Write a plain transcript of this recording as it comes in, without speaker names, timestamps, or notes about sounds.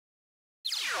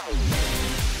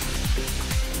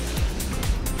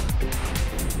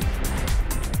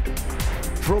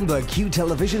From the Q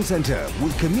Television Centre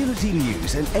with community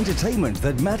news and entertainment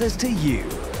that matters to you.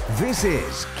 This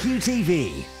is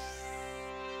QTV.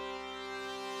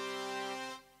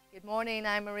 Good morning,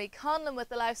 I'm Marie Conlon with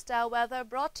the lifestyle weather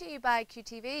brought to you by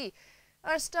QTV.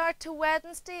 Our start to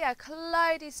Wednesday, a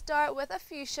cloudy start with a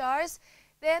few showers,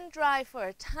 then dry for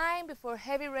a time before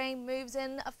heavy rain moves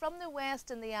in from the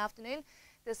west in the afternoon.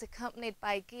 This accompanied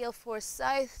by gale force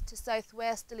south to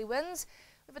southwesterly winds.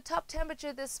 With a top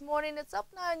temperature this morning, it's up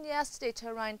now and yesterday to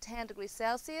around 10 degrees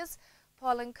Celsius.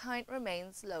 Pollen count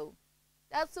remains low.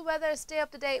 That's the weather. Stay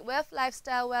up to date with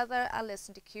Lifestyle Weather and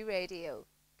listen to Q Radio.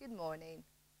 Good morning.